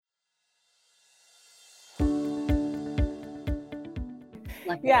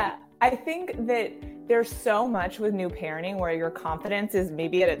Yeah, I think that there's so much with new parenting where your confidence is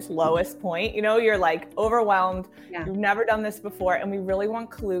maybe at its lowest point. You know, you're like overwhelmed. Yeah. You've never done this before. And we really want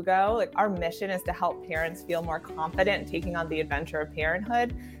Kolugo. Like, our mission is to help parents feel more confident in taking on the adventure of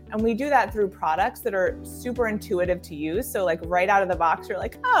parenthood. And we do that through products that are super intuitive to use. So like right out of the box, you're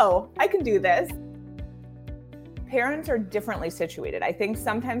like, oh, I can do this. Parents are differently situated. I think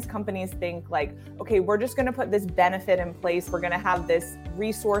sometimes companies think like, okay, we're just going to put this benefit in place. We're going to have this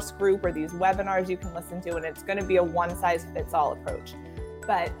resource group or these webinars you can listen to, and it's going to be a one-size-fits-all approach.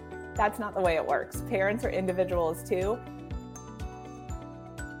 But that's not the way it works. Parents are individuals too.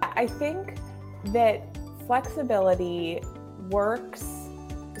 I think that flexibility works.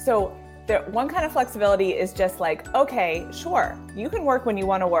 So one kind of flexibility is just like, okay, sure, you can work when you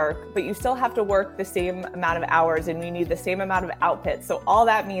want to work, but you still have to work the same amount of hours and you need the same amount of output. So all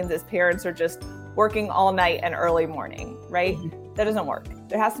that means is parents are just working all night and early morning, right? Mm-hmm. That doesn't work.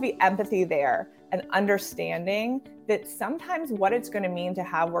 There has to be empathy there and understanding that sometimes what it's going to mean to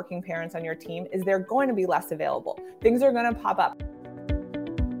have working parents on your team is they're going to be less available. Things are going to pop up.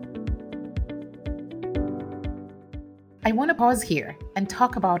 I want to pause here and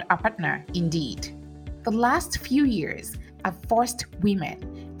talk about our partner, Indeed. The last few years have forced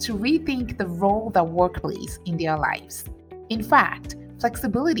women to rethink the role that work plays in their lives. In fact,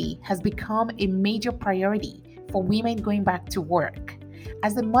 flexibility has become a major priority for women going back to work.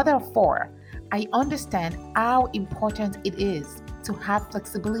 As a mother of 4, I understand how important it is to have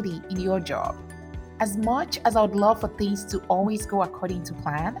flexibility in your job. As much as I would love for things to always go according to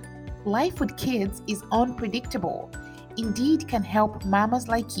plan, life with kids is unpredictable. Indeed can help mamas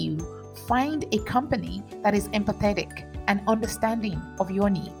like you find a company that is empathetic and understanding of your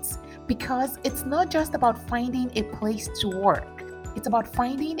needs. Because it's not just about finding a place to work, it's about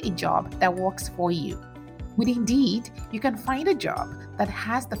finding a job that works for you. With Indeed, you can find a job that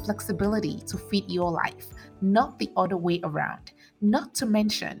has the flexibility to fit your life, not the other way around. Not to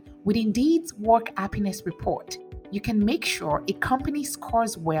mention, with Indeed's Work Happiness Report, you can make sure a company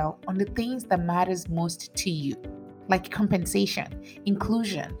scores well on the things that matters most to you, like compensation,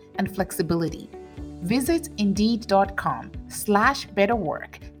 inclusion, and flexibility. Visit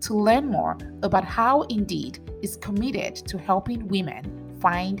Indeed.com/betterwork to learn more about how Indeed is committed to helping women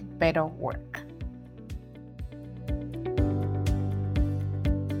find better work.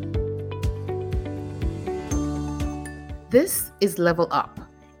 This is Level Up,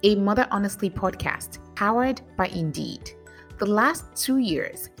 a Mother Honestly podcast powered by Indeed. The last 2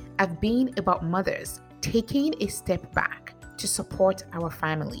 years have been about mothers taking a step back to support our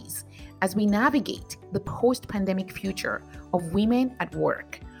families as we navigate the post-pandemic future of women at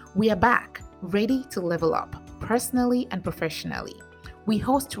work. We are back, ready to level up personally and professionally. We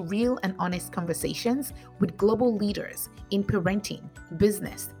host real and honest conversations with global leaders in parenting,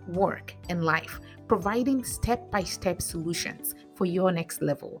 business, work, and life, providing step-by-step solutions for your next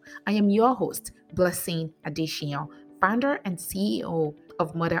level. I am your host, Blessing Adesina, founder and CEO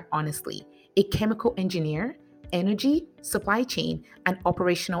of Mother Honestly, a chemical engineer, energy, supply chain, and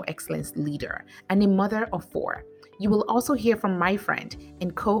operational excellence leader, and a mother of 4. You will also hear from my friend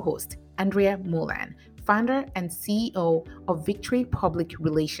and co-host, Andrea Mulan, founder and CEO of Victory Public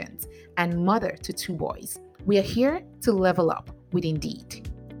Relations and mother to 2 boys. We are here to level up with Indeed.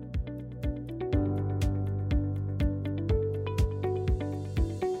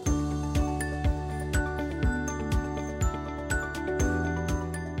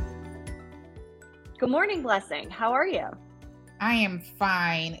 Good morning, Blessing. How are you? I am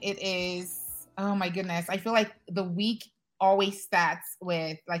fine. It is, oh my goodness. I feel like the week always starts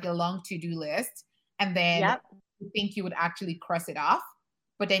with like a long to-do list, and then you think you would actually cross it off,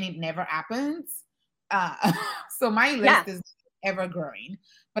 but then it never happens. So my list is ever growing,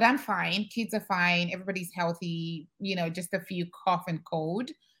 but I'm fine. Kids are fine. Everybody's healthy, just a few cough and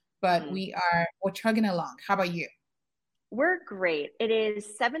cold, but we're chugging along. How about you? We're great. It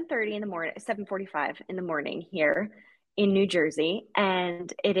is 7:30 in the morning, 7:45 in the morning here in New Jersey.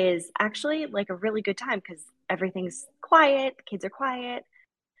 And it is actually like a really good time because everything's quiet. Kids are quiet.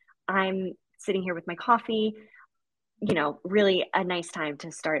 I'm sitting here with my coffee. Really a nice time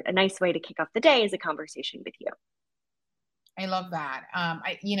to start. A nice way to kick off the day is a conversation with you. I love that.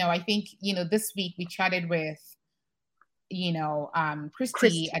 I think, this week we chatted with,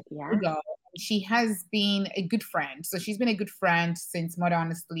 Christy at Kolugo. She has been a good friend. So she's been a good friend since Mother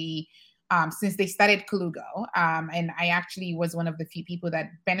Honestly, since they started Kolugo. And I actually was one of the few people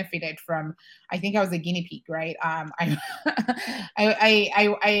that benefited from, I think I was a guinea pig, right? I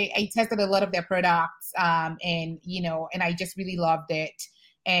tested a lot of their products, and I just really loved it.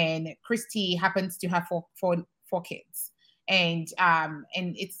 And Christy happens to have four kids. And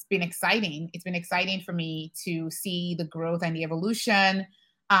it's been exciting. It's been exciting for me to see the growth and the evolution.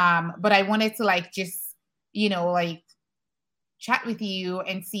 But I wanted to like just, like chat with you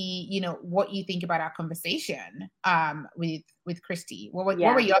and see, what you think about our conversation with Christy. What were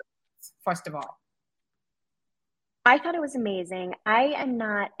your thoughts, first of all? I thought it was amazing. I am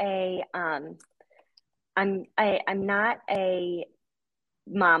not a I'm not a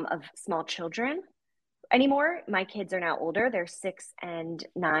mom of small children anymore. My kids are now older. They're 6 and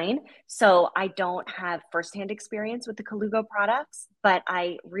 9. So I don't have firsthand experience with the Colugo products, but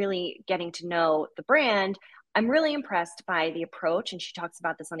I really getting to know the brand. I'm really impressed by the approach. And she talks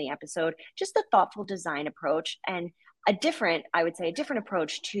about this on the episode, just the thoughtful design approach and I would say a different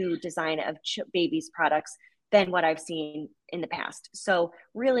approach to design of babies products than what I've seen in the past. So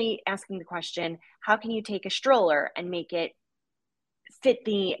really asking the question, how can you take a stroller and make it fit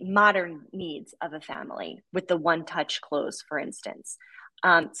the modern needs of a family with the one-touch close, for instance.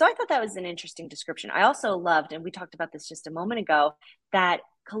 So I thought that was an interesting description. I also loved, and we talked about this just a moment ago, that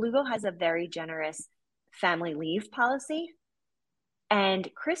Colugo has a very generous family leave policy. And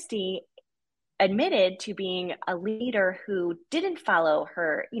Christy admitted to being a leader who didn't follow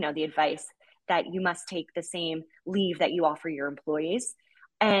her, the advice that you must take the same leave that you offer your employees.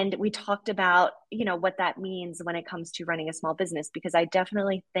 And we talked about, what that means when it comes to running a small business, because I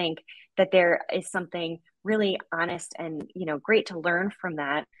definitely think that there is something really honest and, great to learn from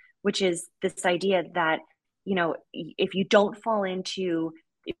that, which is this idea that, if you don't if you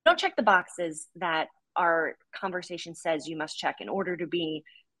don't check the boxes that our conversation says you must check in order to be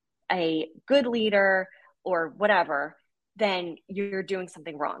a good leader or whatever, then you're doing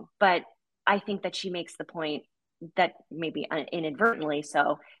something wrong. But I think that she makes the point that maybe inadvertently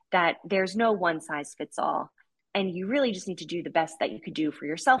so, that there's no one size fits all. And you really just need to do the best that you could do for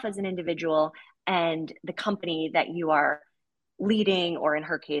yourself as an individual and the company that you are leading, or in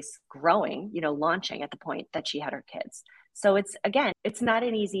her case, growing, launching at the point that she had her kids. So it's not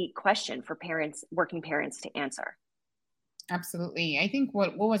an easy question for working parents to answer. Absolutely. I think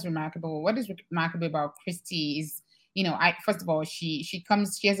what is remarkable about Christy is, first of all, she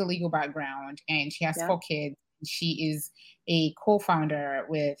has a legal background and she has 4 kids. She is a co-founder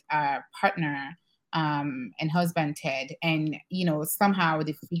with a partner and husband, Ted. And, somehow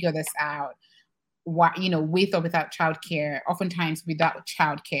they figure this out, with or without childcare, oftentimes without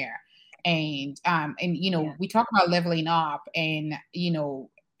childcare. And we talk about leveling up and leveling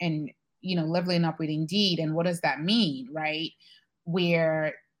up with Indeed. And what does that mean, right?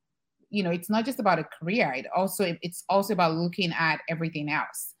 Where, it's not just about a career. It's also about looking at everything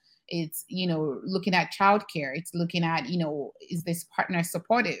else. It's, looking at childcare. It's looking at, is this partner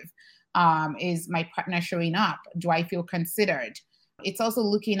supportive? Is my partner showing up? Do I feel considered? It's also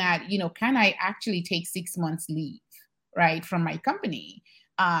looking at, can I actually take 6 months leave, right, from my company?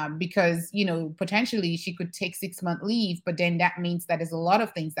 Because, potentially she could take 6-month leave, but then that means that there's a lot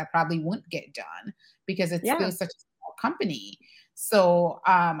of things that probably won't get done because it's still such a small company. So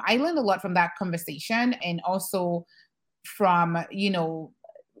I learned a lot from that conversation, and also from,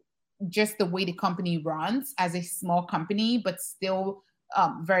 just the way the company runs as a small company, but still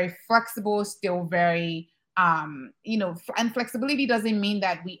very flexible, still very, and flexibility doesn't mean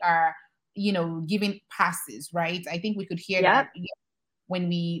that we are, giving passes, right? I think we could hear that when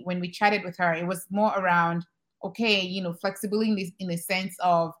we chatted with her. It was more around, okay, flexibility in the sense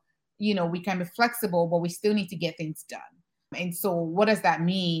of, we can be flexible, but we still need to get things done. And so what does that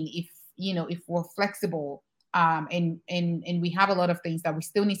mean if we're flexible, and we have a lot of things that we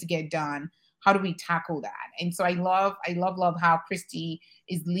still need to get done? How do we tackle that? And so I love how Christy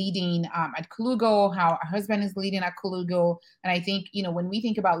is leading at Colugo, how her husband is leading at Colugo. And I think, when we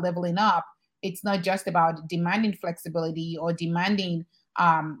think about leveling up, it's not just about demanding flexibility or demanding,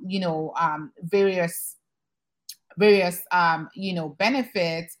 various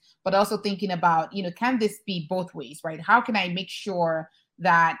benefits, but also thinking about, can this be both ways, right? How can I make sure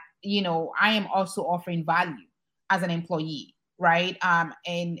that, I am also offering value as an employee, right?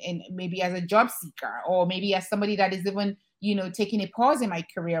 And maybe as a job seeker, or maybe as somebody that is even, taking a pause in my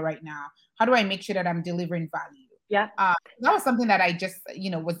career right now. How do I make sure that I'm delivering value? Yeah. That was something that I just,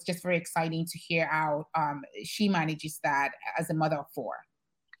 was just very exciting to hear how she manages that as a mother of 4.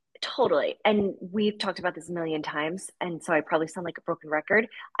 Totally. And we've talked about this a million times, and so I probably sound like a broken record.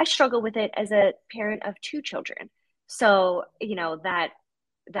 I struggle with it as a parent of 2 children. So,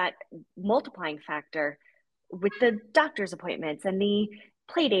 that multiplying factor with the doctor's appointments and the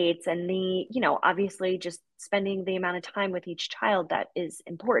play dates and the, obviously just spending the amount of time with each child that is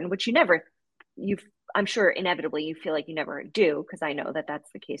important, which I'm sure inevitably you feel like you never do, because I know that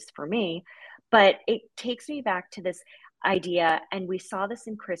that's the case for me. But it takes me back to this idea. And we saw this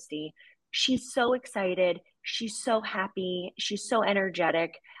in Christy. She's so excited. She's so happy. She's so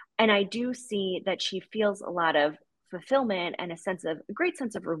energetic. And I do see that she feels a lot of fulfillment and a great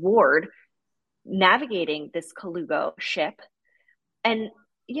sense of reward navigating this Colugo ship. And,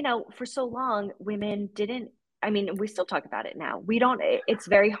 for so long, women didn't, we still talk about it now. It's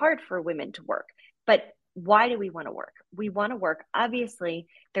very hard for women to work, but why do we want to work? We want to work. Obviously,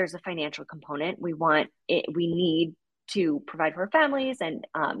 there's a financial component. We need to provide for our families and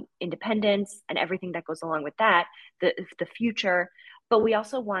independence and everything that goes along with that, the future. But we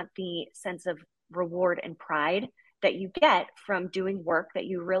also want the sense of reward and pride that you get from doing work that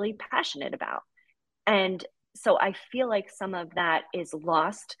you're really passionate about. And so I feel like some of that is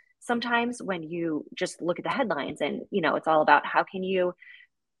lost sometimes when you just look at the headlines and, it's all about how can you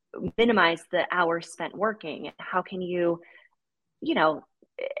minimize the hours spent working, and how can you,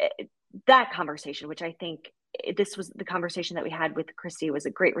 that conversation, which I think this was the conversation that we had with Christy, was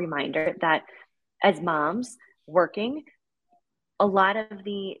a great reminder that as moms working, a lot of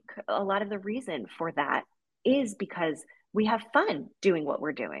the reason for that is because we have fun doing what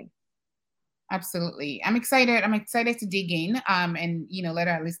we're doing. Absolutely. I'm excited to dig in and let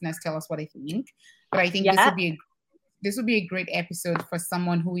our listeners tell us what they think. But I think this would be a great episode for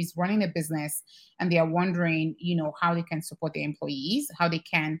someone who is running a business and they are wondering, how they can support their employees, how they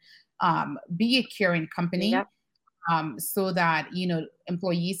can be a caring company, so that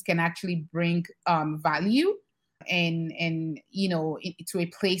employees can actually bring value and to a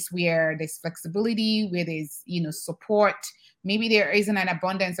place where there's flexibility, where there's support. Maybe there isn't an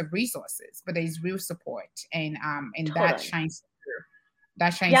abundance of resources, but there's real support, and totally. that shines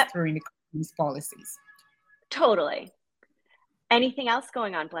through in the company's policies. Totally. Anything else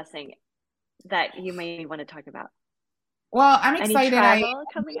going on, Blessing, that you may want to talk about? Well, I'm excited. Any travel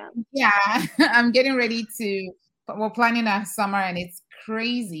coming up? Yeah, I'm getting ready we're planning a summer and it's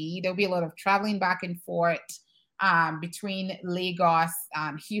crazy. There'll be a lot of traveling back and forth between Lagos,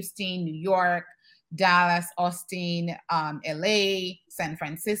 Houston, New York, Dallas, Austin, LA, San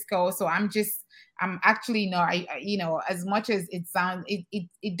Francisco. So I'm actually not, as much as it sounds,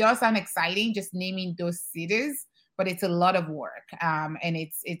 it does sound exciting just naming those cities, but it's a lot of work. And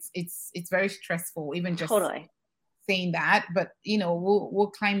it's very stressful, even just saying that, but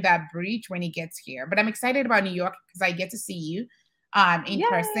we'll climb that bridge when it gets here. But I'm excited about New York because I get to see you in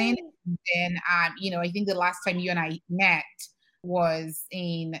person. And I think the last time you and I met was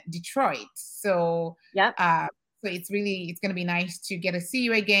in Detroit. So so it's going to be nice to get to see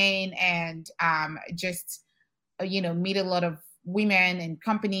you again and just meet a lot of women and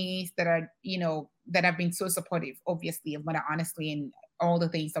companies that are that have been so supportive, obviously, of Mother Honestly and all the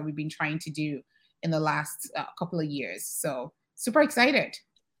things that we've been trying to do in the last couple of years. So super excited.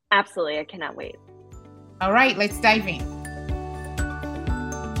 Absolutely. I cannot wait. All right, let's dive in.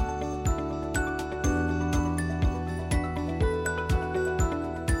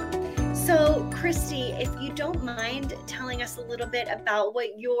 So, Christy, if you don't mind telling us a little bit about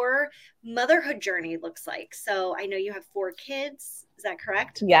what your motherhood journey looks like. So I know you have 4 kids. Is that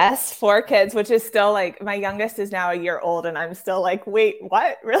correct? Yes, 4 kids, which is still like, my youngest is now a year old and I'm still like, wait,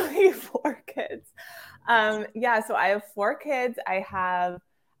 what? Really? 4 kids? So I have 4 kids. I have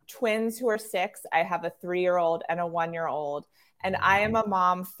twins who are 6. I have a 3-year-old and a 1-year-old. And I am a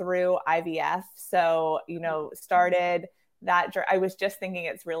mom through IVF. So, started that. I was just thinking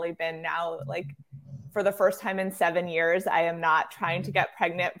it's really been now, like, for the first time in 7 years, I am not trying to get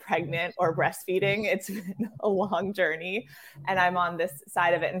pregnant or breastfeeding. It's been a long journey and I'm on this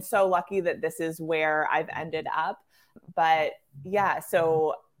side of it, and so lucky that this is where I've ended up. But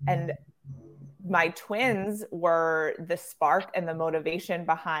and my twins were the spark and the motivation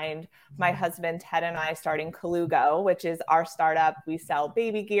behind my husband, Ted, and I starting Colugo, which is our startup. We sell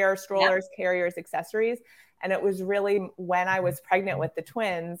baby gear, strollers, carriers, accessories. And it was really when I was pregnant with the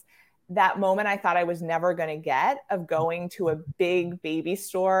twins, that moment I thought I was never going to get, of going to a big baby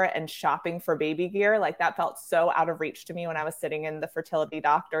store and shopping for baby gear. Like, that felt so out of reach to me when I was sitting in the fertility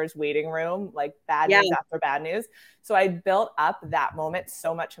doctor's waiting room, like bad news after bad news. So I built up that moment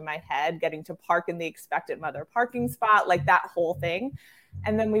so much in my head, getting to park in the expected mother parking spot, like that whole thing.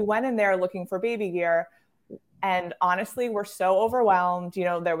 And then we went in there looking for baby gear. And honestly, we're so overwhelmed.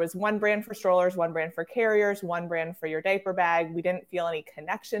 There was one brand for strollers, one brand for carriers, one brand for your diaper bag. We didn't feel any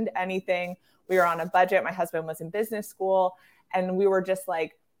connection to anything. We were on a budget. My husband was in business school, and we were just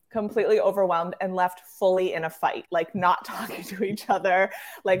like completely overwhelmed and left fully in a fight, like not talking to each other,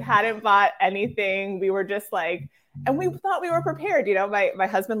 like hadn't bought anything. We were just like, and we thought we were prepared. My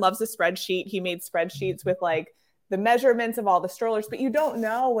husband loves a spreadsheet. He made spreadsheets with like the measurements of all the strollers, but you don't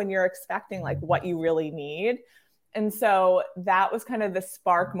know when you're expecting like what you really need. And so that was kind of the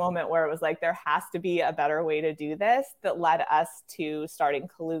spark moment where it was like, there has to be a better way to do this, that led us to starting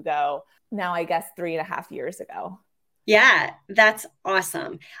Colugo now, I guess, 3.5 years ago. Yeah, that's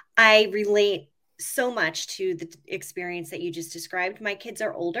awesome. I relate so much to the experience that you just described. My kids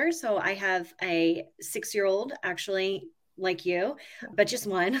are older, so I have a 6-year-old actually like you, but just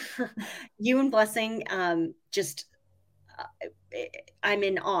one. You and Blessing, just I'm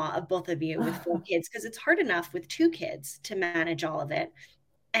in awe of both of you with 4 kids, because it's hard enough with 2 kids to manage all of it.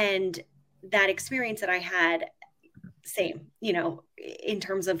 And that experience that I had, same, in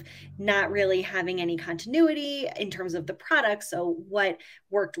terms of not really having any continuity in terms of the product. So what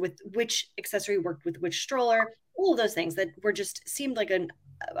worked with which accessory, worked with which stroller, all of those things that were just seemed like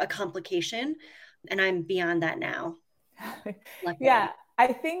a complication. And I'm beyond that now. Yeah,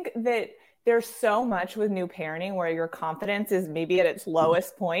 I think that there's so much with new parenting where your confidence is maybe at its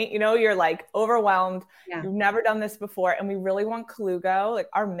lowest point. You're like overwhelmed. Yeah. You've never done this before. And we really want Colugo, like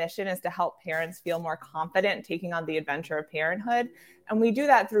our mission is to help parents feel more confident taking on the adventure of parenthood. And we do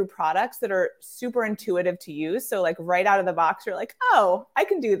that through products that are super intuitive to use. So like right out of the box, you're like, oh, I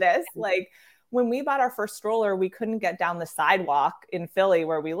can do this. Like when we bought our first stroller, we couldn't get down the sidewalk in Philly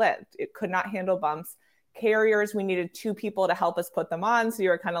where we lived. It could not handle bumps. Carriers, we needed 2 people to help us put them on. So you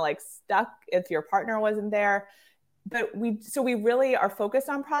were kind of like stuck if your partner wasn't there. But we really are focused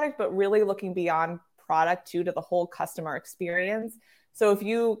on product, but really looking beyond product too, to the whole customer experience. So if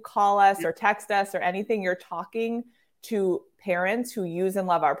you call us or text us or anything, you're talking to parents who use and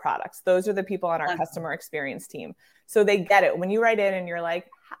love our products. Those are the people on our customer experience team. So they get it. When you write in and you're like,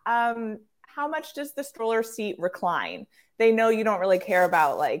 how much does the stroller seat recline? They know you don't really care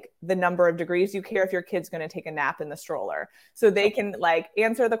about like the number of degrees. You care if your kid's going to take a nap in the stroller. So they can like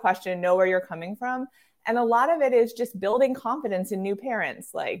answer the question, know where you're coming from. And a lot of it is just building confidence in new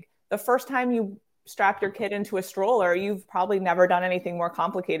parents. Like the first time you strap your kid into a stroller, you've probably never done anything more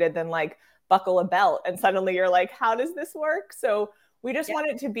complicated than like buckle a belt. And suddenly you're like, how does this work? So we just want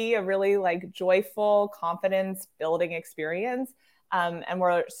it to be a really like joyful, confidence building experience. And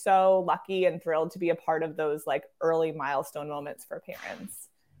we're so lucky and thrilled to be a part of those like early milestone moments for parents.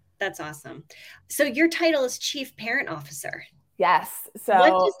 That's awesome. So your title is Chief Parent Officer. Yes. So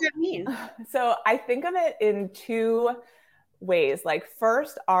what does that mean? So I think of it in 2 ways. Like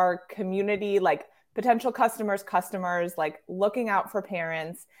first, our community, like potential customers, like looking out for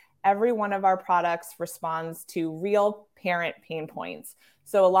parents. Every one of our products responds to real parent pain points.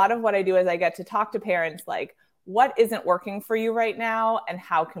 So a lot of what I do is I get to talk to parents like, what isn't working for you right now and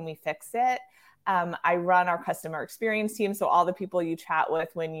how can we fix it? I run our customer experience team. So all the people you chat with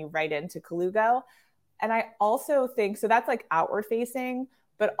when you write into Colugo. And I also think, so that's like outward facing,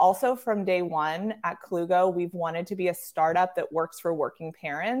 but also from day one at Colugo, we've wanted to be a startup that works for working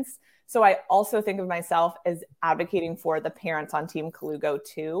parents. So I also think of myself as advocating for the parents on Team Colugo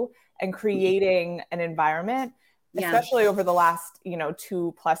too, and creating an environment, especially over the last,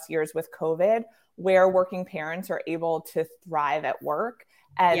 2+ years with COVID, where working parents are able to thrive at work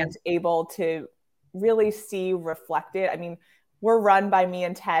and able to really see reflected. I mean, we're run by me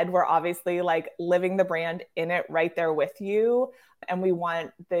and Ted. We're obviously like living the brand in it right there with you. And we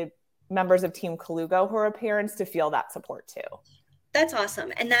want the members of Team Colugo who are parents to feel that support too. That's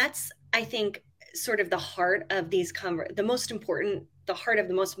awesome. And that's, I think, sort of the heart of these the heart of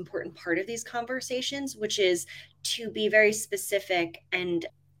the most important part of these conversations, which is to be very specific and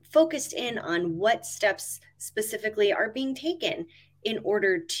focused in on what steps specifically are being taken in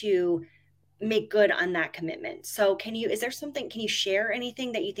order to make good on that commitment. So can you share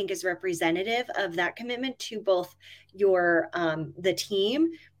anything that you think is representative of that commitment to both your, the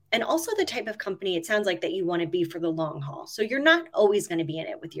team and also the type of company it sounds like that you want to be for the long haul? So you're not always going to be in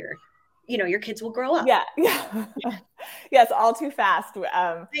it with your kids will grow up. Yeah. Yes. All too fast.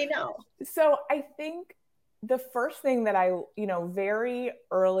 I know. So I think the first thing that I, very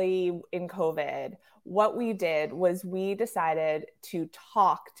early in COVID, what we did was we decided to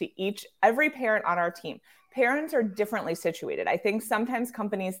talk to every parent on our team. Parents are differently situated. I think sometimes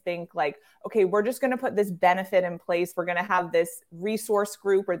companies think like, okay, we're just going to put this benefit in place. We're going to have this resource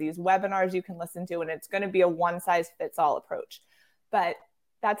group or these webinars you can listen to, and it's going to be a one-size-fits-all approach. But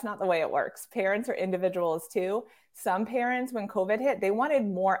that's not the way it works. Parents are individuals too. Some parents, when COVID hit, they wanted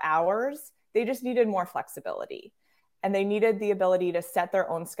more hours. They just needed more flexibility, and they needed the ability to set their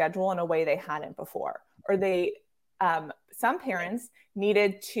own schedule in a way they hadn't before. Or some parents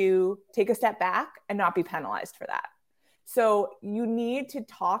needed to take a step back and not be penalized for that. So you need to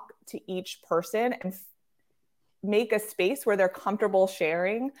talk to each person and make a space where they're comfortable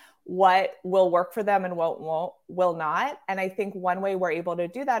sharing what will work for them and what will not. And I think one way we're able to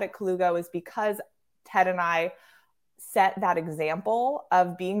do that at Colugo is because Ted and I set that example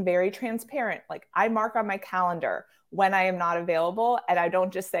of being very transparent. Like I mark on my calendar when I am not available. And I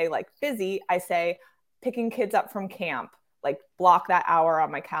don't just say like busy, I say picking kids up from camp, like block that hour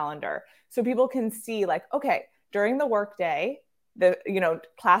on my calendar. So people can see like, okay, during the workday, the,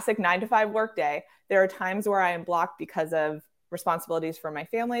 classic 9 to 5 workday, there are times where I am blocked because of responsibilities for my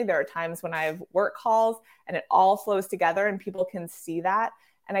family. There are times when I have work calls, and it all flows together and people can see that.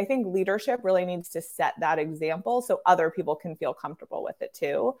 And I think leadership really needs to set that example so other people can feel comfortable with it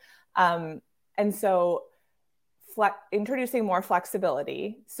too. And so introducing more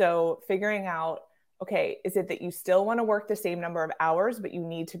flexibility. So figuring out, okay, is it that you still want to work the same number of hours, but you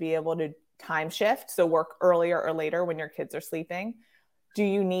need to be able to time shift? So work earlier or later when your kids are sleeping. Do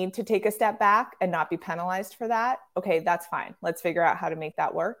you need to take a step back and not be penalized for that? Okay, that's fine. Let's figure out how to make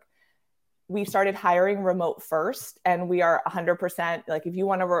that work. We started hiring remote first, and we are 100% like, if you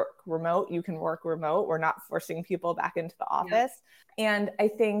want to work remote, you can work remote. We're not forcing people back into the office. Yeah. And I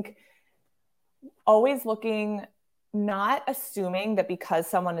think always looking, not assuming that because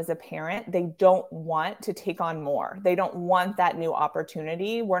someone is a parent, they don't want to take on more. They don't want that new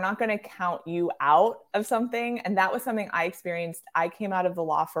opportunity. We're not going to count you out of something. And that was something I experienced. I came out of the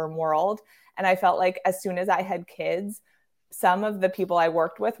law firm world, and I felt like as soon as I had kids, some of the people I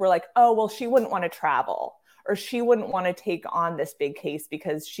worked with were like, oh, well, she wouldn't want to travel, or she wouldn't want to take on this big case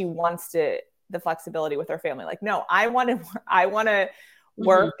because she wants the flexibility with her family. Like, no, I want to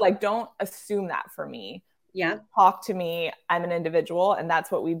work. Mm-hmm. Like, don't assume that for me. Yeah. Talk to me. I'm an individual. And that's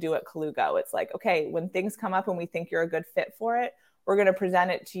what we do at Colugo. It's like, okay, when things come up and we think you're a good fit for it, we're going to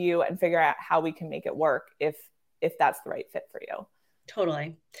present it to you and figure out how we can make it work if that's the right fit for you.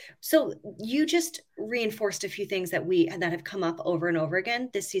 Totally. So you just reinforced a few things that have come up over and over again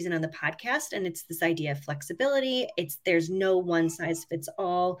this season on the podcast. And it's this idea of flexibility. There's no one size fits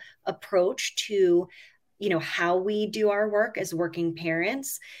all approach to, how we do our work as working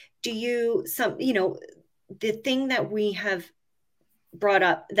parents. The thing that we have brought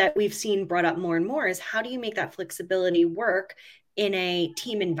up, that we've seen brought up more and more, is how do you make that flexibility work in a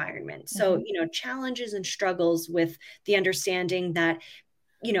team environment? So, mm-hmm. Challenges and struggles with the understanding that,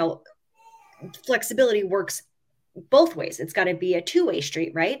 flexibility works both ways. It's got to be a two-way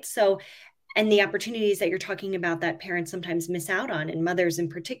street, right? So, and the opportunities that you're talking about that parents sometimes miss out on, and mothers in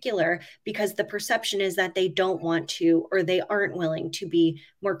particular, because the perception is that they don't want to, or they aren't willing to be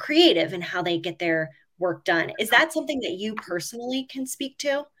more creative in how they get their work done. Is that something that you personally can speak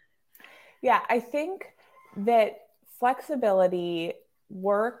to? Yeah, I think that flexibility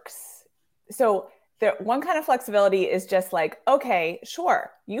works. So the one kind of flexibility is just like, okay,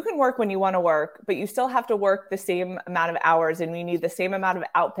 sure, you can work when you want to work, but you still have to work the same amount of hours and you need the same amount of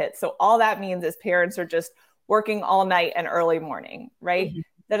output. So all that means is parents are just working all night and early morning, right? Mm-hmm.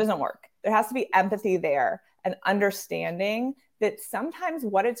 That doesn't work. There has to be empathy there and understanding that sometimes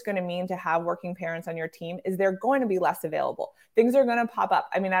what it's going to mean to have working parents on your team is they're going to be less available. Things are going to pop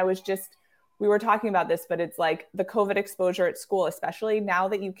up. I mean, we were talking about this, but it's like the COVID exposure at school, especially now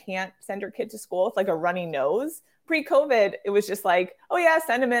that you can't send your kid to school with like a runny nose. Pre-COVID, it was just like, oh yeah,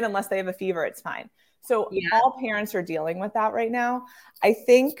 send them in unless they have a fever, it's fine. So all parents are dealing with that right now. I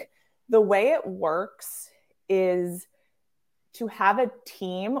think the way it works is to have a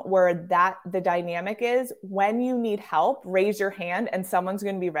team where the dynamic is when you need help, raise your hand and someone's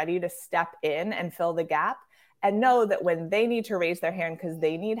going to be ready to step in and fill the gap, and know that when they need to raise their hand because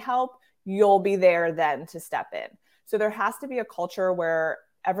they need help, you'll be there then to step in. So there has to be a culture where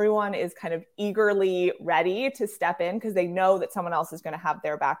everyone is kind of eagerly ready to step in because they know that someone else is going to have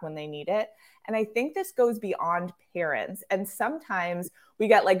their back when they need it. And I think this goes beyond parents. And sometimes we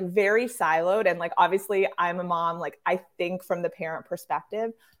get like very siloed, and like, obviously I'm a mom, like I think from the parent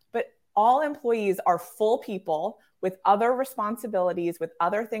perspective, but all employees are full people with other responsibilities, with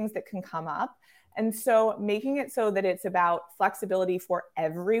other things that can come up. And so making it so that it's about flexibility for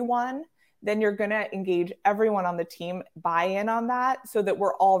everyone, then you're going to engage everyone on the team, buy in on that, so that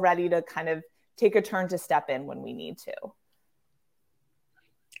we're all ready to kind of take a turn to step in when we need to.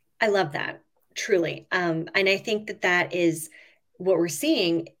 I love that, truly. And I think that is what we're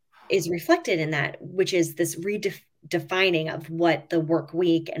seeing is reflected in that, which is this redefining of what the work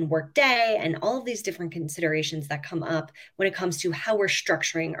week and work day and all of these different considerations that come up when it comes to how we're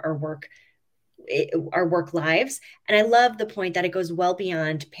structuring our work lives. And I love the point that it goes well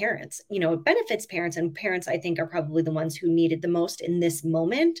beyond parents. It benefits parents, and parents, I think, are probably the ones who need it the most in this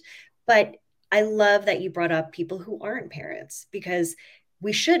moment. But I love that you brought up people who aren't parents, because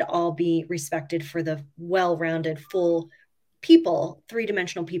we should all be respected for the well-rounded, full people,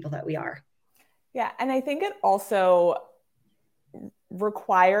 three-dimensional people that we are. Yeah. And I think it also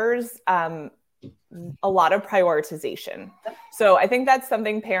requires a lot of prioritization. So I think that's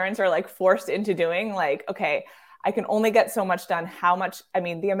something parents are like forced into doing. Like, okay, I can only get so much done. How much, I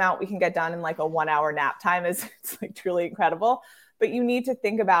mean, the amount we can get done in like a 1 hour nap time is it's like truly incredible. But you need to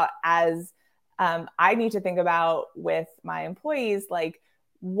think about I need to think about with my employees, like,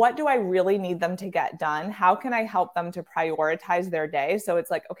 what do I really need them to get done? How can I help them to prioritize their day? So it's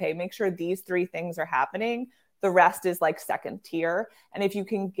like, okay, make sure these 3 things are happening. The rest is like second tier. And if you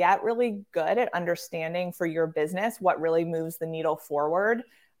can get really good at understanding for your business what really moves the needle forward,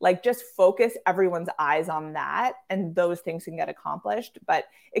 like just focus everyone's eyes on that and those things can get accomplished. But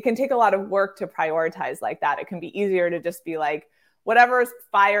it can take a lot of work to prioritize like that. It can be easier to just be like, whatever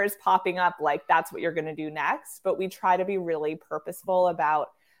fire is popping up, like that's what you're going to do next. But we try to be really purposeful about,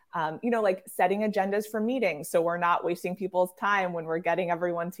 like setting agendas for meetings. So we're not wasting people's time when we're getting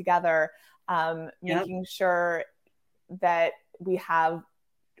everyone together, making sure that we have,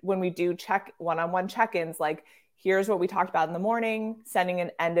 when we do one-on-one check-ins, like, here's what we talked about in the morning, sending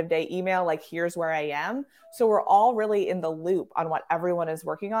an end of day email, like, here's where I am. So we're all really in the loop on what everyone is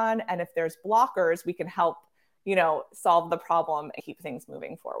working on. And if there's blockers, we can help solve the problem and keep things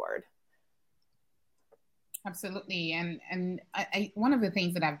moving forward. Absolutely. And I one of the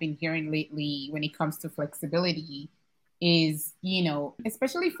things that I've been hearing lately when it comes to flexibility is,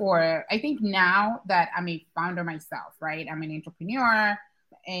 especially for, I think now that I'm a founder myself, right? I'm an entrepreneur,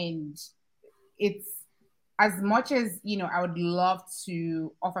 and it's as much as, I would love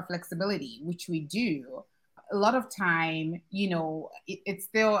to offer flexibility, which we do. A lot of time,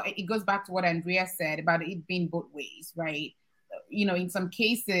 it goes back to what Andrea said about it being both ways, right? In some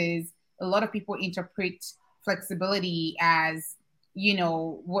cases, a lot of people interpret flexibility as,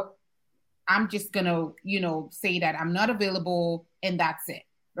 what I'm just gonna, say that I'm not available and that's it,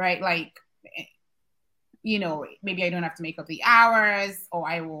 right? Like, maybe I don't have to make up the hours, or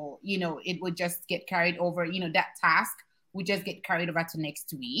I will, it would just get carried over, that task would just get carried over to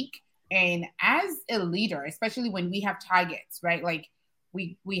next week. And as a leader, especially when we have targets, right? Like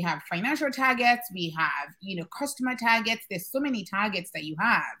we have financial targets, we have, customer targets. There's so many targets that you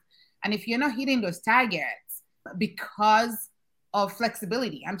have. And if you're not hitting those targets because of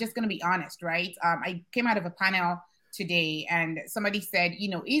flexibility, I'm just going to be honest, right? I came out of a panel today and somebody said,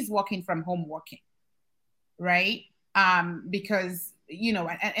 is working from home working, right? Because,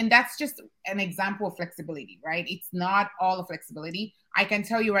 and that's just an example of flexibility, right? It's not all of flexibility. I can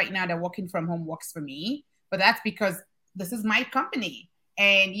tell you right now that working from home works for me, but that's because this is my company.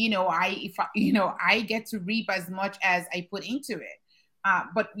 And, I get to reap as much as I put into it.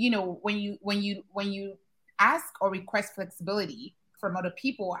 But, when you ask or request flexibility from other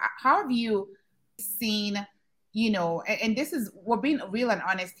people, how have you seen, and this is, we're being real and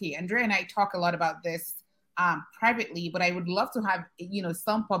honest here. Andrea and I talk a lot about this privately, but I would love to have,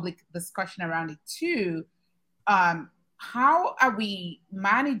 some public discussion around it too. How are we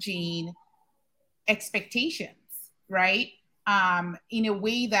managing expectations, right? In a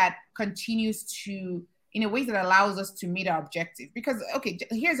way that in a way that allows us to meet our objective. Because, okay,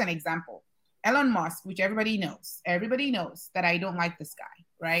 here's an example. Elon Musk, which everybody knows that I don't like this guy,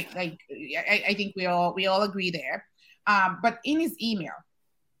 right? Like, I think we all agree there. But in his email,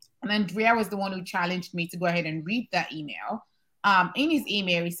 and Andrea was the one who challenged me to go ahead and read that email. In his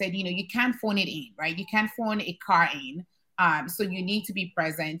email, he said, you can't phone it in, right? You can't phone a car in. So you need to be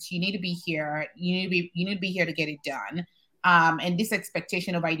present. You need to be here. You need to be here to get it done. And this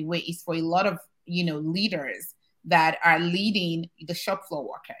expectation, by the way, is for a lot of, leaders that are leading the shop floor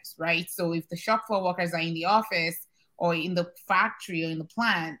workers, right? So if the shop floor workers are in the office or in the factory or in the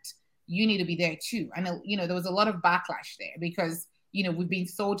plant, you need to be there too. And, there was a lot of backlash there because, we've been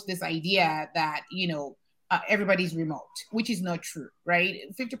sold this idea that, everybody's remote, which is not true,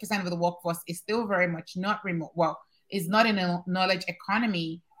 right? 50% of the workforce is still very much not remote. Well, is not in a knowledge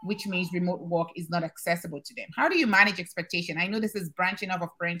economy, which means remote work is not accessible to them. How do you manage expectation? I know this is branching off of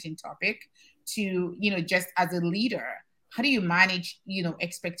parenting topic to, just as a leader, how do you manage,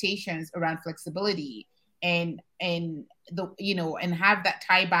 expectations around flexibility and have that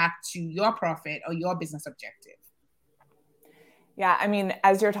tie back to your profit or your business objective? Yeah, I mean,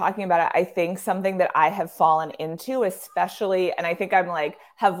 as you're talking about it, I think something that I have fallen into, especially, and I think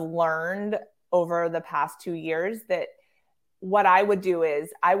have learned over the past 2 years, that what I would do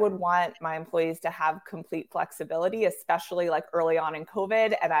is I would want my employees to have complete flexibility, especially like early on in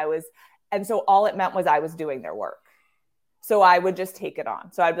COVID. And so all it meant was I was doing their work. So I would just take it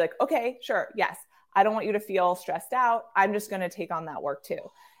on. So I'd be like, okay, sure. Yes. I don't want you to feel stressed out. I'm just going to take on that work too.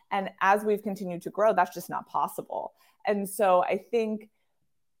 And as we've continued to grow, that's just not possible. And so I think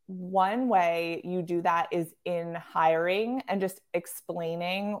one way you do that is in hiring and just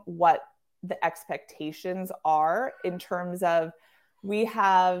explaining what the expectations are in terms of we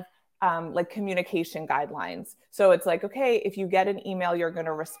have like communication guidelines. So it's like, okay, if you get an email, you're going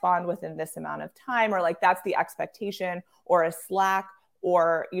to respond within this amount of time, or like that's the expectation, or a Slack,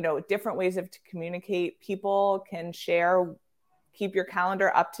 or, you know, different ways to communicate. People can share, keep your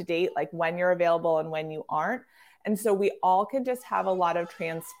calendar up to date, like when you're available and when you aren't. And so we all can just have a lot of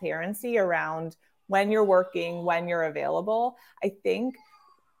transparency around when you're working, when you're available. I think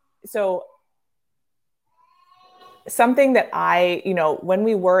so. Something that you know, when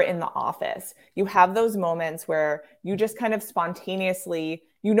we were in the office, you have those moments where you just kind of spontaneously,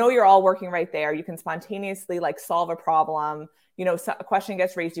 you know, you're all working right there. You can spontaneously like solve a problem. You know, a question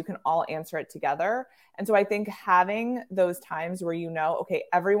gets raised, you can all answer it together. And so I think having those times where, you know, okay,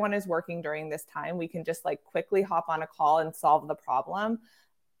 everyone is working during this time, we can just like quickly hop on a call and solve the problem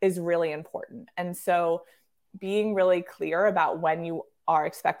is really important. And so being really clear about when you are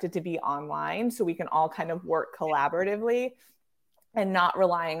expected to be online so we can all kind of work collaboratively and not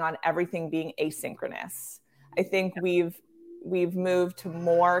relying on everything being asynchronous. I think we've moved to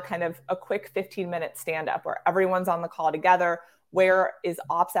more kind of a quick 15-minute stand-up where everyone's on the call together. Where is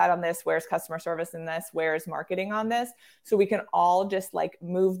ops at on this? Where's customer service in this? Where's marketing on this? So we can all just like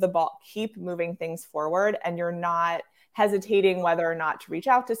move the ball, keep moving things forward, and you're not hesitating whether or not to reach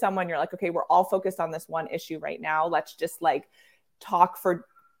out to someone. You're like, okay, we're all focused on this one issue right now. Let's just like talk for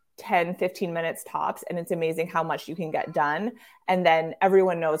 10, 15 minutes tops. And it's amazing how much you can get done. And then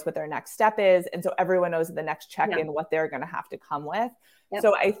everyone knows what their next step is. And so everyone knows the next check-in, what they're going to have to come with. Yep.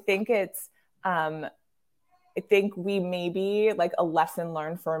 So I think it's, I think we maybe like a lesson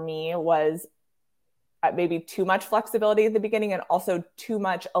learned for me was maybe too much flexibility at the beginning and also too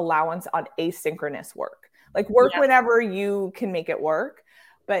much allowance on asynchronous work. Like work whenever you can make it work.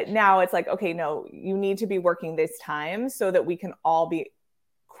 But now it's like, okay, no, you need to be working this time so that we can all be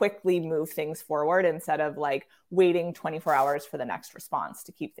quickly move things forward instead of like waiting 24 hours for the next response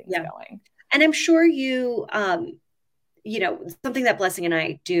to keep things going. And I'm sure you, you know, something that Blessing and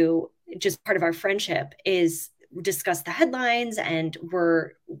I do, just part of our friendship, is discuss the headlines, and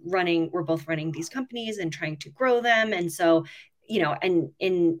we're both running these companies and trying to grow them. And so, you know, and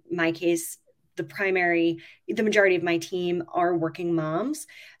in my case, the majority of my team are working moms.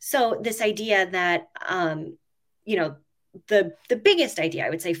 So this idea that, you know, the biggest idea I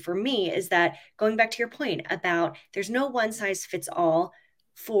would say for me is that, going back to your point about there's no one size fits all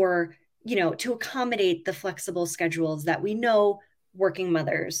for, you know, to accommodate the flexible schedules that we know working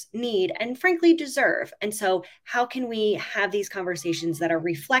mothers need and frankly deserve. And so how can we have these conversations that are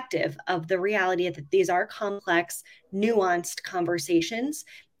reflective of the reality that these are complex, nuanced conversations,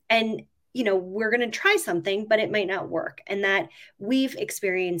 and you know, we're going to try something, but it might not work. And that we've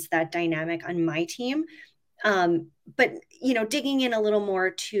experienced that dynamic on my team. But, you know, digging in a little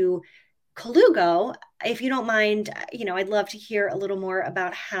more to Colugo, if you don't mind, you know, I'd love to hear a little more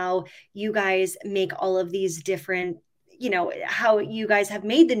about how you guys make all of these different, you know, how you guys have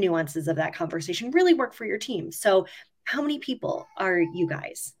made the nuances of that conversation really work for your team. So how many people are you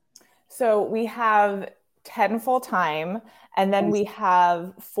guys? So we have 10 full-time, and then we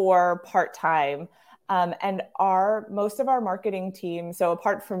have 4 part-time. And most of our marketing team, so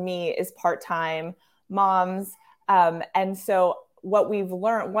apart from me, is part-time moms. And so what we've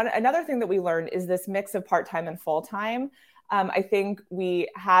learned, another thing that we learned is this mix of part-time and full-time. I think we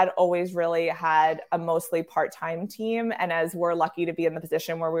had always really had a mostly part-time team. And as we're lucky to be in the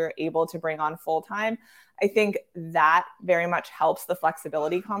position where we were able to bring on full-time, I think that very much helps the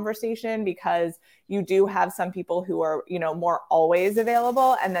flexibility conversation, because you do have some people who are, you know, more always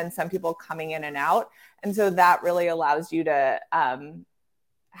available, and then some people coming in and out. And so that really allows you to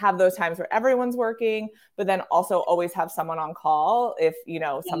have those times where everyone's working, but then also always have someone on call if, you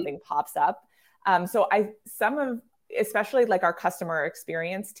know, something pops up. Especially like our customer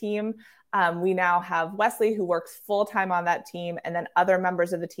experience team, we now have Wesley, who works full-time on that team, and then other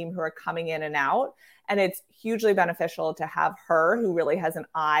members of the team who are coming in and out. And it's hugely beneficial to have her, who really has an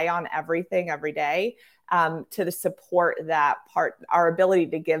eye on everything every day, to support that part, our ability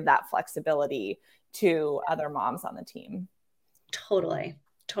to give that flexibility to other moms on the team. Totally.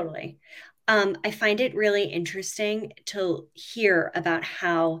 I find it really interesting to hear about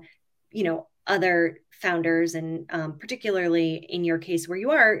how, you know, other founders, and particularly in your case where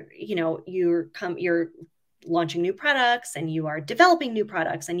you are, you know, you're launching new products and you are developing new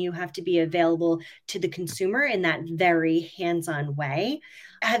products, and you have to be available to the consumer in that very hands-on way.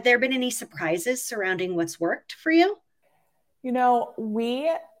 Have there been any surprises surrounding what's worked for you? You know,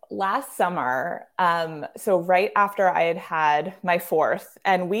 last summer, so right after I had my 4th,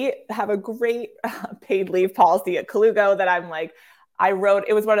 and we have a great paid leave policy at Colugo that I'm like,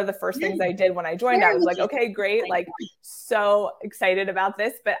 it was one of the first things I did when I joined. I was like, okay, great. Like, so excited about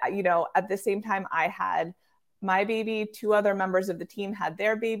this. But, at the same time, I had my baby, 2 other members of the team had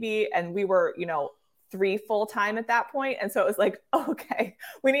their baby, and we were, 3 full-time at that point. And so it was like, okay,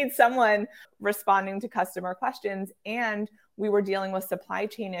 we need someone responding to customer questions. And we were dealing with supply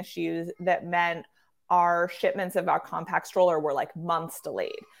chain issues that meant our shipments of our compact stroller were like months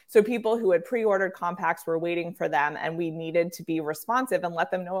delayed. So people who had pre-ordered compacts were waiting for them, and we needed to be responsive and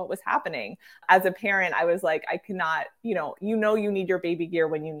let them know what was happening. As a parent, I was like, I cannot, you need your baby gear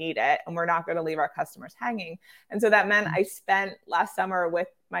when you need it, and we're not going to leave our customers hanging. And so that meant I spent last summer with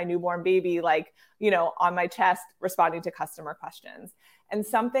my newborn baby, like, on my chest, responding to customer questions. And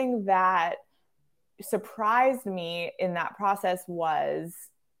something that surprised me in that process was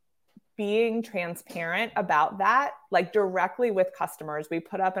being transparent about that, like directly with customers. We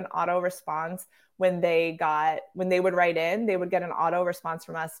put up an auto response when they would write in, they would get an auto response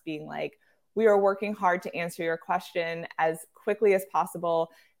from us being like, we are working hard to answer your question as quickly as possible.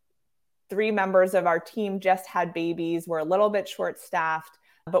 3 members of our team just had babies. We're a little bit short-staffed,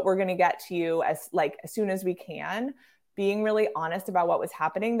 but we're going to get to you as soon as we can. Being really honest about what was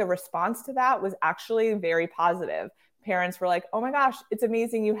happening. The response to that was actually very positive. Parents were like, oh my gosh, it's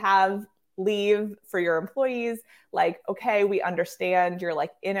amazing you have leave for your employees. Like, okay, we understand you're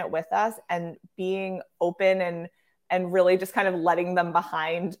like in it with us, and being open and really just kind of letting them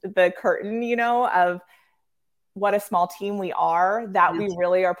behind the curtain, of what a small team we are, that we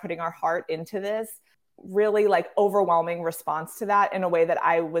really are putting our heart into this. Really like overwhelming response to that in a way that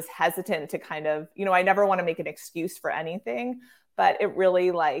I was hesitant to kind of, I never want to make an excuse for anything, but it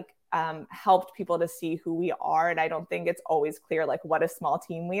really helped people to see who we are. And I don't think it's always clear like what a small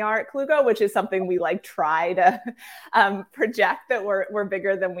team we are at Klugo, which is something we try to project that we're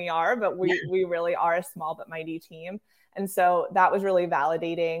bigger than we are, but we really are a small but mighty team. And so that was really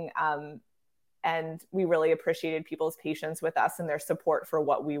validating. And we really appreciated people's patience with us and their support for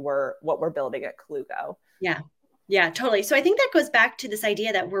what we're building at Klugo. Yeah, totally. So I think that goes back to this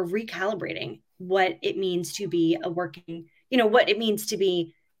idea that we're recalibrating what it means to be what it means to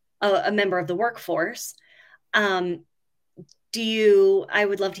be a member of the workforce. I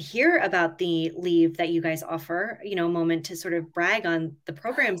would love to hear about the leave that you guys offer, a moment to sort of brag on the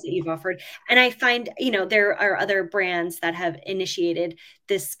programs that you've offered. And I find, there are other brands that have initiated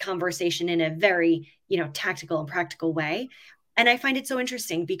this conversation in a very, tactical and practical way. And I find it so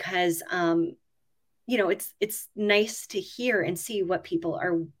interesting because, it's nice to hear and see what people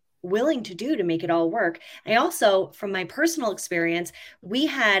are willing to do to make it all work. I also, from my personal experience, we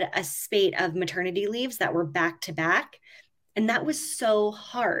had a spate of maternity leaves that were back to back. And that was so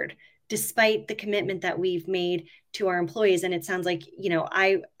hard, despite the commitment that we've made to our employees. And it sounds like,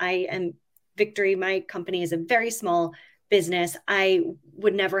 I am Victory. My company is a very small business. I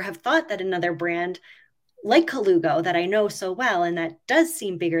would never have thought that another brand like Klugo, that I know so well, and that does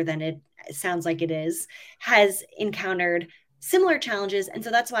seem bigger than it sounds like it is, has encountered similar challenges. And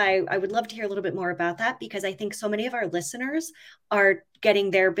so that's why I would love to hear a little bit more about that, because I think so many of our listeners are getting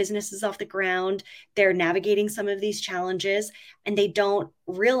their businesses off the ground. They're navigating some of these challenges, and they don't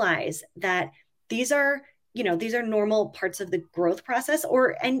realize that these are normal parts of the growth process,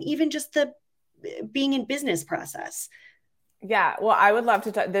 and even just the being in business process. Yeah, well, I would love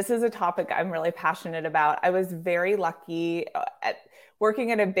to talk. This is a topic I'm really passionate about. I was very lucky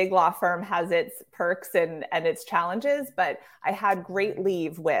working at a big law firm has its perks and its challenges, but I had great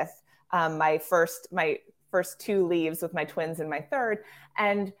leave with my first 2 leaves with my twins and my third.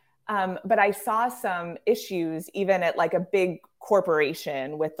 And but I saw some issues even at like a big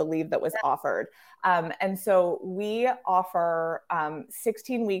corporation with the leave that was offered. And so we offer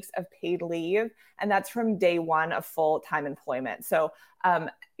 16 weeks of paid leave, and that's from day 1 of full-time employment. So,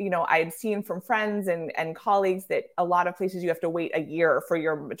 I'd seen from friends and colleagues that a lot of places you have to wait a year for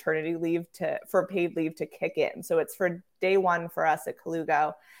your maternity leave for paid leave to kick in. So it's for day 1 for us at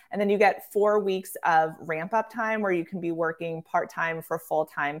Klugo. And then you get 4 weeks of ramp up time where you can be working part-time for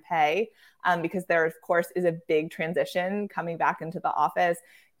full-time pay, because there, of course, is a big transition coming back into the office.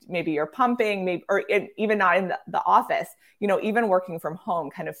 Maybe you're pumping, or even not in the office, even working from home,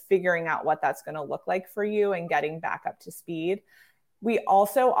 kind of figuring out what that's going to look like for you and getting back up to speed. We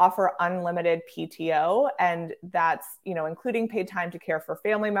also offer unlimited PTO, and that's, including paid time to care for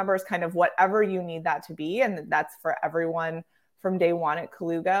family members, kind of whatever you need that to be. And that's for everyone from day 1 at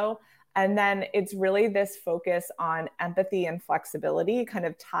Klugo. And then it's really this focus on empathy and flexibility kind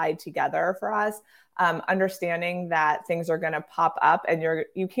of tied together for us, understanding that things are going to pop up, and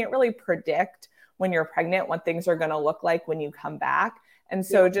you can't really predict when you're pregnant what things are going to look like when you come back. And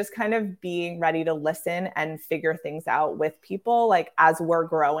so just kind of being ready to listen and figure things out with people, like as we're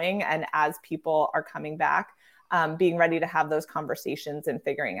growing and as people are coming back, being ready to have those conversations and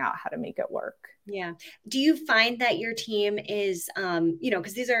figuring out how to make it work. Yeah. Do you find that your team is,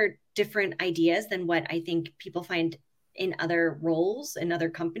 because these are different ideas than what I think people find in other roles in other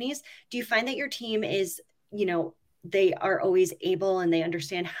companies. Do you find that your team is, they are always able and they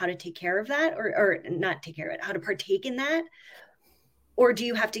understand how to take care of that or not take care of it, how to partake in that? Or do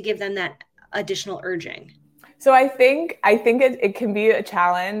you have to give them that additional urging? So I think it can be a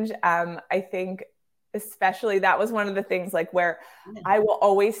challenge. I think especially that was one of the things like where I will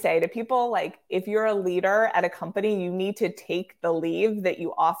always say to people, like, if you're a leader at a company, you need to take the leave that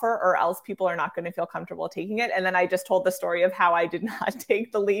you offer or else people are not going to feel comfortable taking it. And then I just told the story of how I did not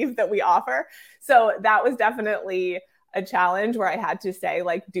take the leave that we offer. So that was definitely a challenge where I had to say,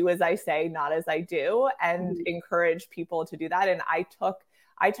 like, do as I say, not as I do, and encourage people to do that. And I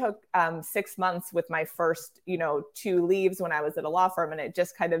took 6 months with my first, 2 leaves when I was at a law firm, and it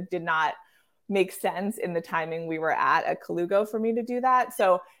just kind of did not make sense in the timing we were at Colugo for me to do that.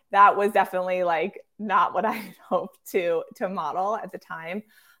 So that was definitely like not what I had hoped to model at the time.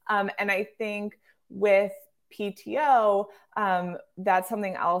 And I think with PTO, that's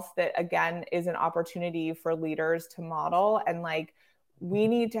something else that again is an opportunity for leaders to model. And like, we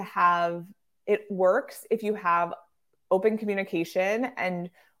need to have, it works if you have open communication and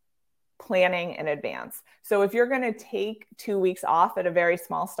planning in advance. So if you're going to take 2 weeks off at a very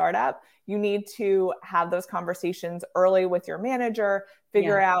small startup, you need to have those conversations early with your manager,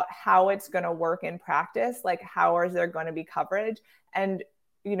 figure out how it's going to work in practice, like how is there going to be coverage. And,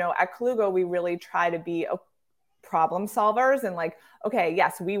 at Colugo, we really try to be problem solvers and like, okay,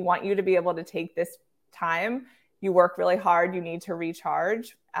 yes, we want you to be able to take this time. You work really hard, you need to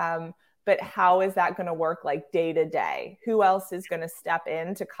recharge. But how is that going to work like day to day? Who else is going to step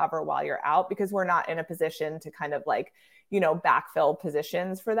in to cover while you're out? Because we're not in a position to kind of like, backfill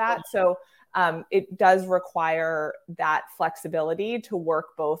positions for that. So it does require that flexibility to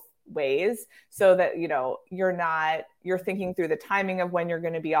work both ways so that, you're thinking through the timing of when you're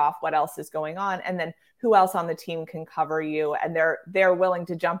going to be off, what else is going on, and then who else on the team can cover you. And they're willing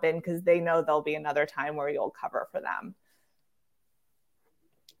to jump in because they know there'll be another time where you'll cover for them.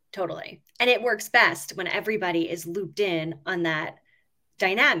 Totally. And it works best when everybody is looped in on that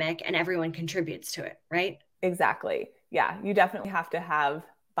dynamic and everyone contributes to it, right? Exactly. Yeah. You definitely have to have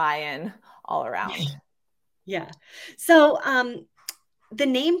buy-in all around. Yeah. So the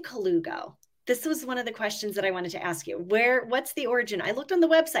name Colugo, this was one of the questions that I wanted to ask you. What's the origin? I looked on the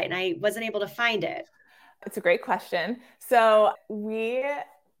website and I wasn't able to find it. It's a great question. So we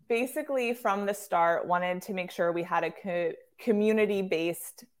basically from the start wanted to make sure we had a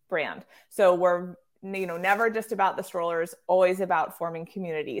community-based brand. So we're, never just about the strollers, always about forming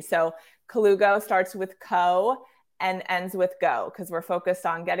community. So Colugo starts with co and ends with go because we're focused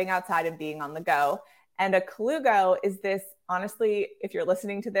on getting outside and being on the go. And a Colugo is this, honestly, if you're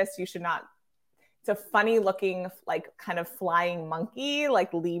listening to this, you should not, it's a funny looking, like kind of flying monkey,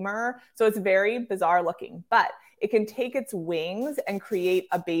 like lemur. So it's very bizarre looking, but it can take its wings and create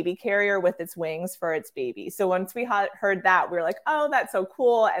a baby carrier with its wings for its baby. So once we heard that, we were like, oh, that's so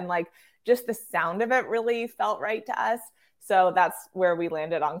cool. And like, just the sound of it really felt right to us. So that's where we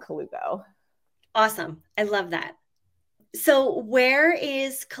landed on Colugo. Awesome. I love that. So where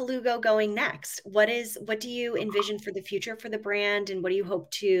is Colugo going next? What do you envision for the future for the brand? And what do you hope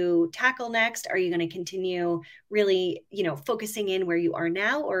to tackle next? Are you going to continue really, focusing in where you are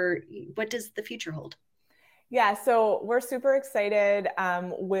now, or what does the future hold? Yeah, so we're super excited.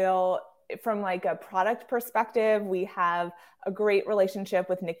 From like a product perspective, we have a great relationship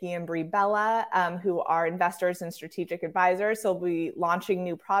with Nikki and Brie Bella, who are investors and strategic advisors. So we'll be launching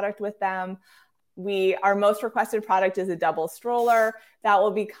new product with them. Our most requested product is a double stroller that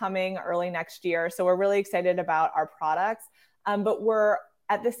will be coming early next year. So we're really excited about our products, but we're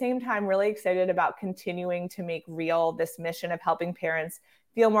at the same time really excited about continuing to make real this mission of helping parents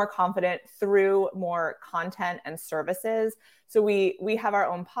feel more confident through more content and services. So we have our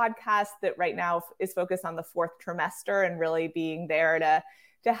own podcast that right now is focused on the 4th trimester and really being there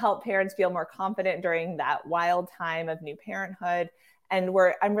to help parents feel more confident during that wild time of new parenthood. And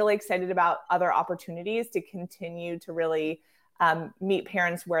I'm really excited about other opportunities to continue to really meet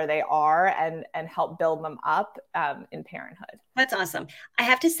parents where they are and help build them up in parenthood. That's awesome. I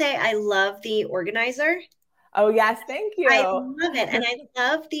have to say, I love the organizer. Oh, yes. Thank you. I love it. And I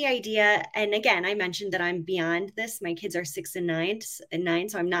love the idea. And again, I mentioned that I'm beyond this. My kids are 6 and 9,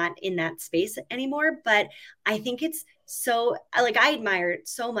 so I'm not in that space anymore. But I think it's so, like, I admire it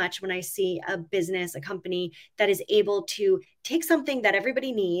so much when I see a business, a company that is able to take something that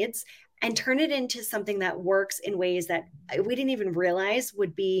everybody needs and turn it into something that works in ways that we didn't even realize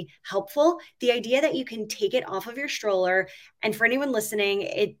would be helpful. The idea that you can take it off of your stroller, and for anyone listening,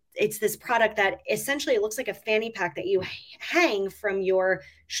 it's this product that essentially it looks like a fanny pack that you hang from your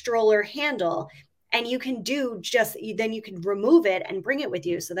stroller handle. And you can then you can remove it and bring it with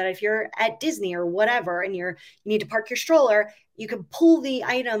you, so that if you're at Disney or whatever and you need to park your stroller, you can pull the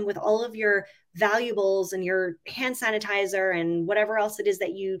item with all of your valuables and your hand sanitizer and whatever else it is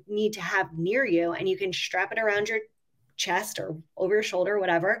that you need to have near you, and you can strap it around your chest or over your shoulder,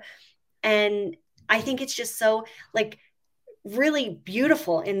 whatever. And I think it's just so, like, really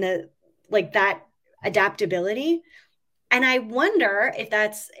beautiful in the, like, that adaptability. And I wonder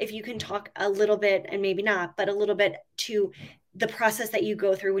if you can talk a little bit, and maybe not, but a little bit to the process that you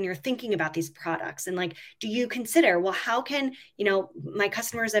go through when you're thinking about these products. And, like, do you consider, well, how can, my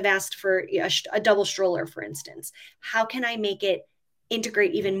customers have asked for a double stroller, for instance, how can I make it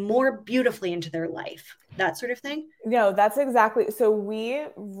integrate even more beautifully into their life? That sort of thing. No, that's exactly. So we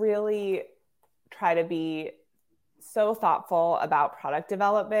really try to be so thoughtful about product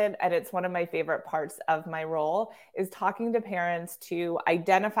development. And it's one of my favorite parts of my role is talking to parents to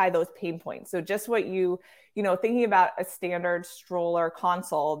identify those pain points. So just what thinking about a standard stroller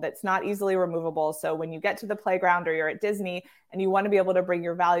console that's not easily removable. So when you get to the playground or you're at Disney and you want to be able to bring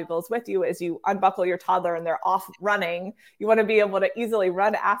your valuables with you as you unbuckle your toddler and they're off running, you want to be able to easily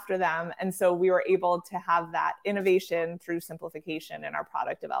run after them. And so we were able to have that innovation through simplification in our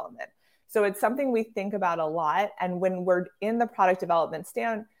product development. So it's something we think about a lot. And when we're in the product development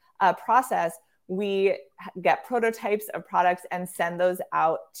process, we get prototypes of products and send those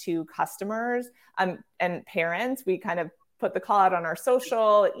out to customers and parents. We kind of put the call out on our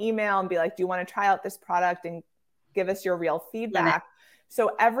social, email, and be like, do you want to try out this product and give us your real feedback?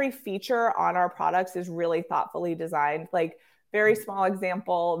 So every feature on our products is really thoughtfully designed. Like, very small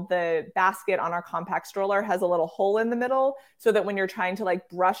example, the basket on our compact stroller has a little hole in the middle so that when you're trying to, like,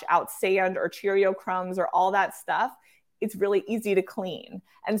 brush out sand or Cheerio crumbs or all that stuff, it's really easy to clean.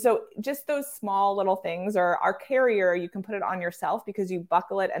 And so just those small little things, or our carrier, you can put it on yourself because you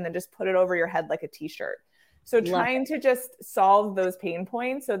buckle it and then just put it over your head like a t-shirt. So trying to just solve those pain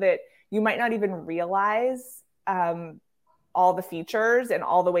points so that you might not even realize all the features and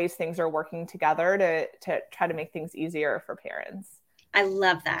all the ways things are working together to try to make things easier for parents. I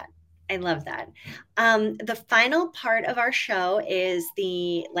love that. I love that. The final part of our show is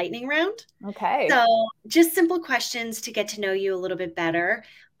the lightning round. Okay. So just simple questions to get to know you a little bit better.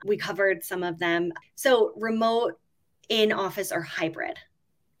 We covered some of them. So remote, in office, or hybrid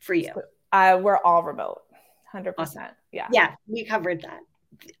for you? We're all remote, 100%. Awesome. Yeah. Yeah, we covered that.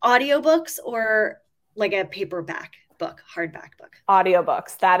 Audiobooks or like a paperback book, hardback book?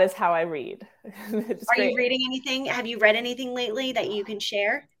 Audiobooks. That is how I read. Are you reading anything? Have you read anything lately that you can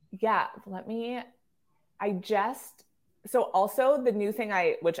share? Yeah, so also the new thing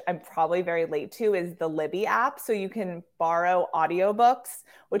which I'm probably very late to, is the Libby app. So you can borrow audiobooks,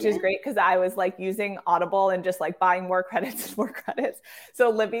 which is great because I was, like, using Audible and just, like, buying more credits and more credits. So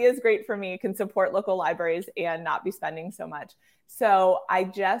Libby is great for me, can support local libraries and not be spending so much. So I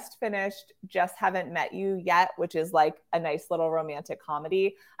just finished Just Haven't Met You Yet, which is, like, a nice little romantic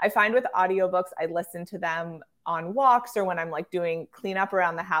comedy. I find with audiobooks, I listen to them on walks or when I'm, like, doing cleanup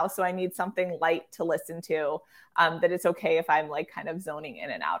around the house. So I need something light to listen to, that it's okay if I'm, like, kind of zoning in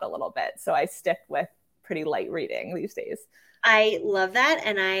and out a little bit. So I stick with pretty light reading these days. I love that.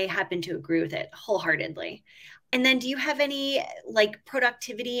 And I happen to agree with it wholeheartedly. And then do you have any, like,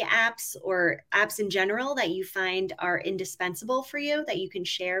 productivity apps or apps in general that you find are indispensable for you that you can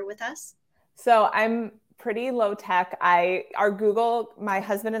share with us? So I'm pretty low tech. My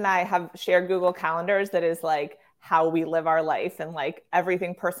husband and I have shared Google Calendars that is, like, how we live our life, and, like,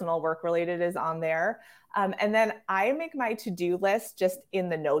 everything personal work related is on there. And then I make my to-do list just in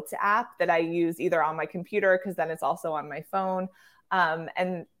the Notes app that I use either on my computer, because then it's also on my phone.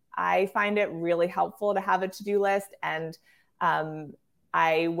 And I find it really helpful to have a to-do list. And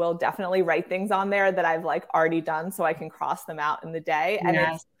I will definitely write things on there that I've, like, already done so I can cross them out in the day.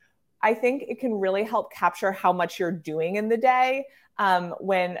 And I think it can really help capture how much you're doing in the day.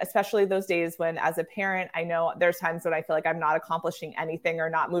 Especially those days when, as a parent, I know there's times when I feel like I'm not accomplishing anything or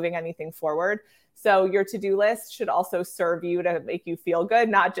not moving anything forward. So your to-do list should also serve you to make you feel good,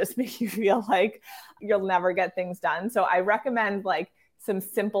 not just make you feel like you'll never get things done. So I recommend, like, some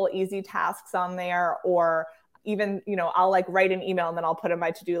simple, easy tasks on there, or even, I'll like write an email and then I'll put in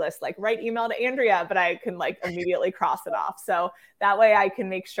my to-do list, like write email to Andrea, but I can like immediately cross it off. So that way I can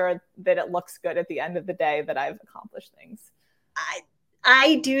make sure that it looks good at the end of the day that I've accomplished things.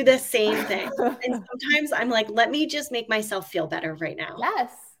 I do the same thing. And sometimes I'm like, let me just make myself feel better right now.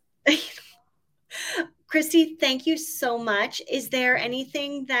 Yes. Christy, thank you so much. Is there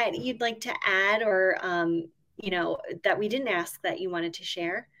anything that you'd like to add or, that we didn't ask that you wanted to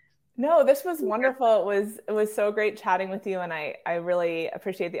share? No, this was wonderful. It was so great chatting with you. And I really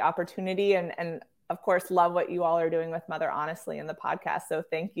appreciate the opportunity and of course, love what you all are doing with Mother Honestly in the podcast. So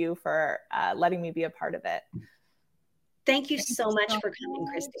thank you for letting me be a part of it. Thank you so much for coming,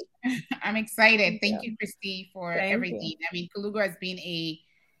 Christy. I'm excited. Thank you, Christy, for everything. You. I mean, Kulugo has been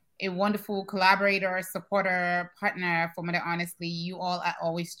a wonderful collaborator, supporter, partner for Mother Honestly. You all are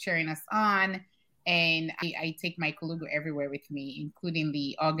always cheering us on. And I take my Kulugo everywhere with me, including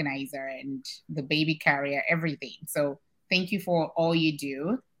the organizer and the baby carrier, everything. So thank you for all you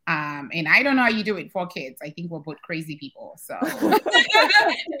do. And I don't know how you do it for kids. I think we're both crazy people. So I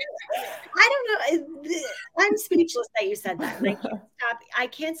don't know. I'm speechless that you said that. Like, I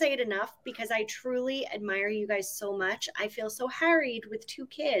can't say it enough because I truly admire you guys so much. I feel so harried with 2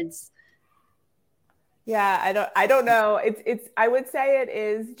 kids. Yeah, I don't know. It's I would say it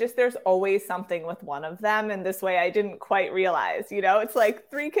is just there's always something with one of them. And this way I didn't quite realize, it's like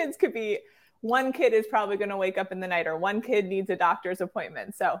 3 kids could be, one kid is probably going to wake up in the night or one kid needs a doctor's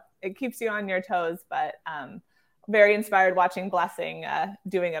appointment. So it keeps you on your toes, but very inspired watching Blessing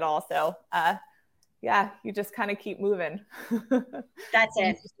doing it all. So yeah, you just kind of keep moving. That's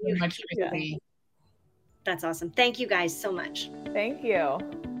it. Thank you so much, Christy. That's awesome. Thank you guys so much. Thank you.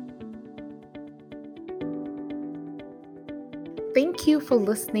 Thank you for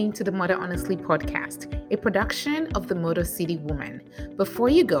listening to the Mother Honestly podcast, a production of the Motor City Woman. Before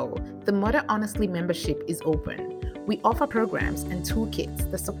you go, the Mother Honestly membership is open. We offer programs and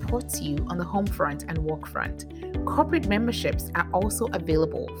toolkits that supports you on the home front and work front. Corporate memberships are also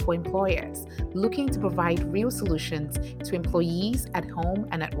available for employers looking to provide real solutions to employees at home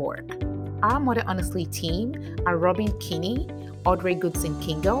and at work. Our Mother Honestly team are Robin Kinney, Audrey Goodson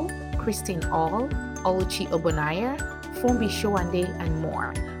Kingo, Christine All, Oluchi Obonaya, Fumbi Showande, and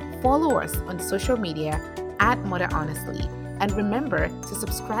more. Follow us on social media at Mother Honestly. And remember to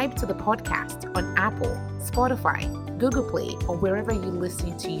subscribe to the podcast on Apple, Spotify, Google Play, or wherever you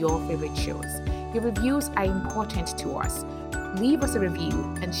listen to your favorite shows. Your reviews are important to us. Leave us a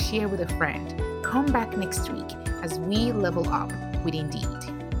review and share with a friend. Come back next week as we level up with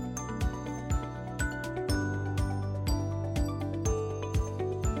Indeed.